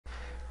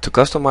To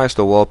customize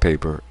the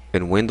wallpaper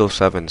in Windows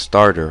 7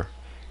 Starter,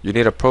 you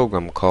need a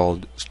program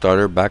called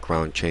Starter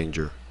Background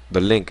Changer.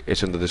 The link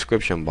is in the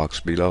description box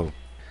below.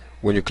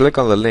 When you click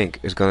on the link,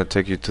 it's going to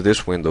take you to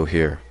this window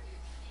here.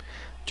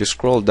 Just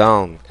scroll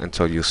down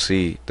until you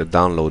see the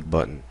download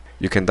button.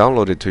 You can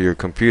download it to your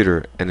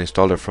computer and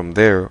install it from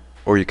there,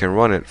 or you can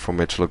run it from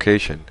its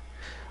location.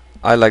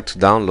 I like to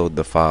download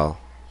the file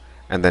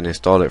and then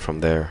install it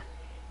from there.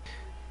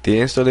 The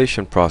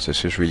installation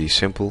process is really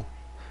simple.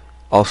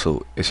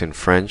 Also, it's in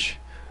French.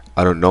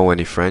 I don't know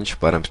any French,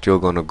 but I'm still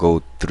going to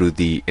go through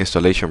the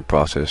installation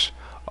process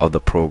of the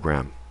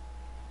program.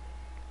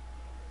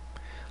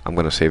 I'm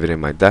going to save it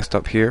in my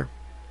desktop here.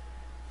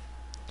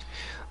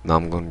 Now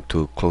I'm going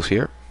to close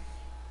here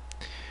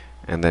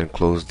and then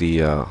close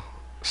the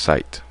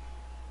site.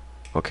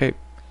 Okay,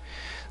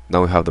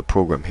 now we have the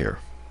program here.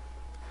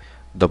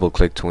 Double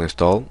click to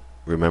install.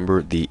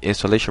 Remember, the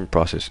installation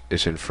process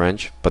is in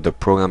French, but the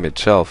program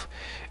itself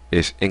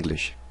is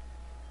English.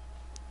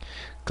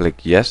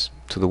 Click yes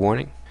to the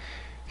warning.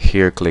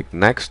 Here click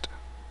next.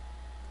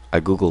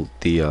 I googled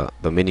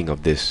the meaning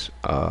of this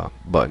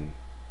button,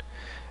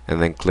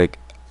 and then click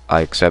I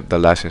accept the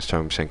license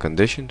terms and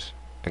conditions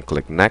and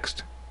click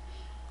next.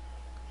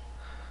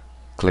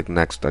 Click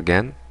next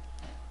again,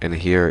 and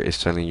here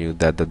it's telling you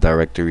that the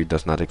directory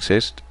does not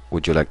exist.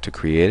 Would you like to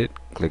create it?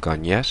 Click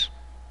on yes,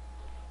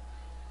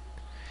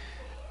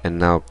 and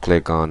now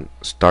click on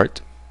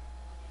start.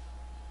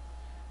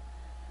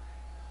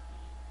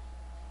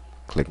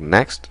 Click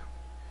next,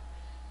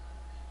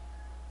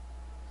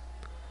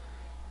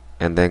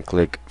 and then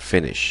click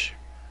finish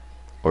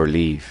or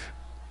leave.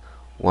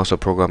 Once the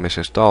program is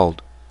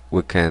installed,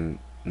 we can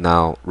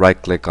now right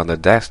click on the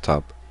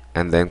desktop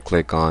and then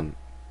click on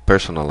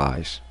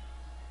personalize.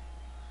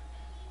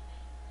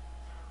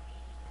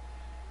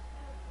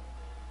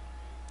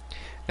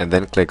 And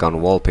then click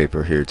on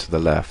wallpaper here to the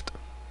left.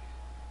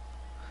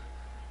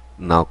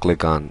 Now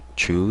click on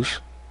choose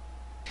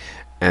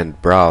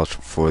and browse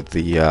for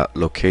the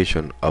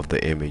location of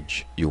the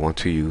image you want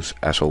to use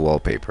as a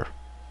wallpaper.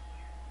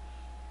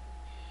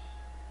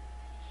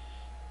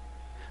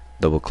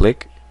 Double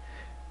click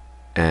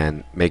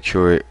and make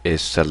sure it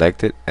is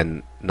selected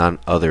and none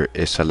other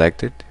is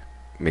selected.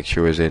 Make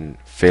sure it's in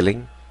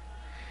filling,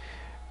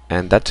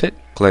 and that's it.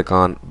 Click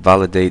on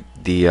validate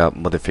the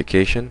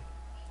modification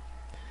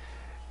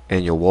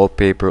and your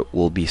wallpaper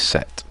will be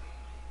set.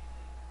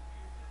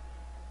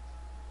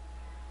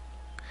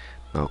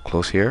 Now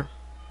close here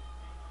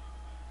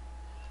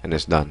and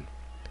it's done.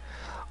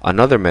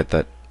 Another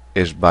method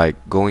is by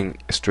going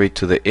straight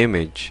to the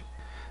image,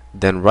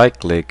 then right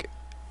click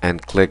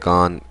and click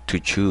on to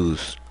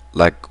choose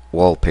like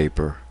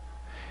wallpaper,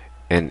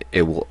 and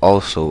it will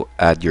also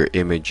add your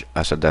image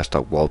as a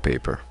desktop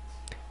wallpaper.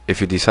 If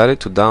you decided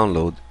to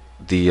download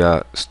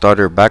the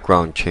starter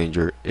background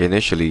changer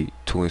initially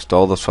to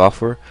install the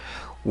software,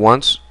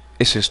 once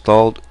it's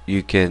installed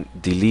you can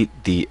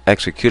delete the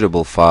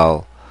executable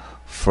file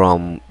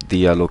from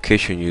the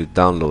location you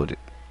downloaded.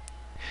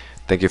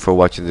 Thank you for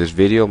watching this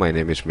video. My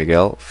name is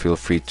Miguel. Feel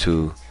free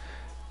to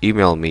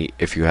email me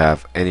if you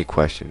have any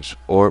questions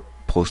or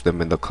post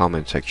them in the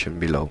comment section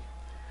below.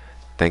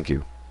 Thank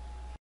you.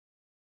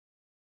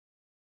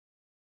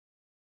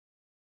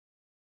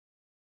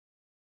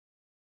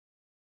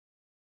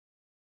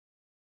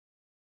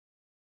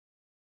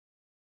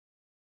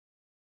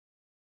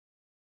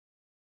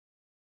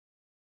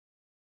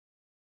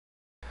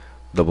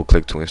 Double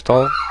click to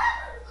install.